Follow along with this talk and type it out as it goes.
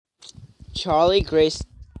Charlie Grace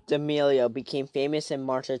D'Amelio became famous in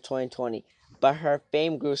March of 2020, but her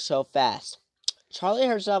fame grew so fast. Charlie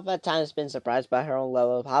herself at times has been surprised by her own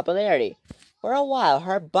level of popularity. For a while,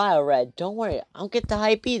 her bio read, "Don't worry, I don't get the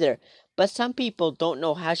hype either." But some people don't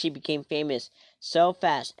know how she became famous so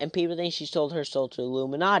fast, and people think she sold her soul to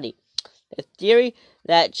Illuminati. The theory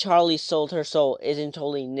that Charlie sold her soul isn't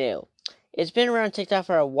totally new. It's been around TikTok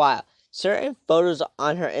for a while. Certain photos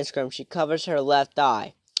on her Instagram, she covers her left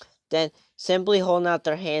eye, then simply holding out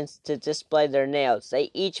their hands to display their nails.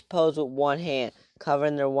 They each pose with one hand,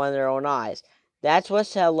 covering one of their own eyes. That's what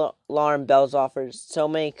set alarm bells off for so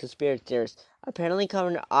many conspiracy theorists. Apparently,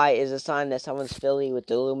 covering an eye is a sign that someone's affiliated with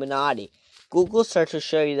the Illuminati. Google search will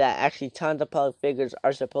show you that actually tons of public figures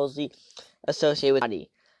are supposedly associated with the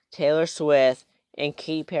Illuminati. Taylor Swift and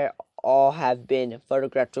Katy Perry all have been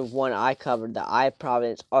photographed with one eye covered. The eye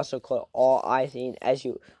province, also called all eye seeing, as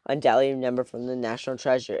you undoubtedly remember from the National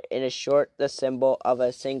Treasure. In short, the symbol of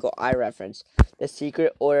a single eye reference. The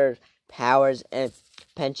secret order powers and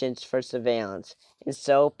penchants for surveillance. And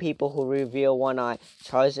so, people who reveal one eye.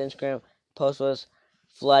 Charlie's Instagram post was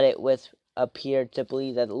flooded with appeared to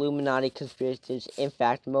believe that Illuminati conspiracies. In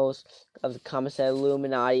fact, most of the comments said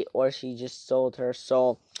Illuminati or she just sold her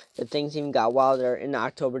soul. The things even got wilder in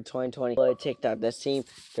October 2020. A TikTok that seemed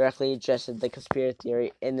directly addressed the conspiracy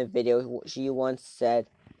theory. In the video, she once said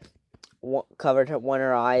covered one of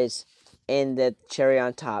her eyes and the cherry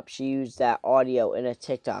on top. She used that audio in a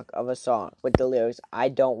TikTok of a song with the lyrics, "I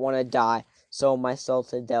don't want to die, sold my soul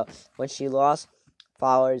to the devil." When she lost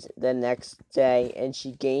followers the next day and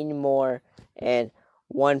she gained more, and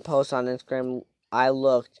one post on Instagram I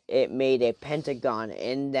looked, it made a pentagon,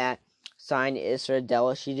 and that sign is for the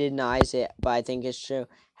devil. She denies it, but I think it's true.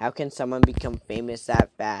 How can someone become famous that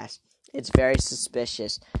fast? It's very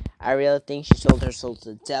suspicious. I really think she sold her soul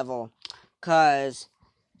to the devil. Cause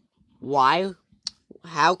why?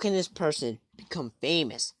 How can this person become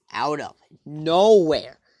famous out of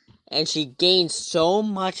nowhere? And she gained so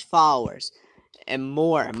much followers and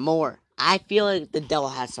more and more. I feel like the devil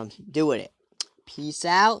has something to do with it. Peace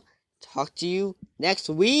out. Talk to you next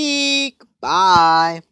week. Bye.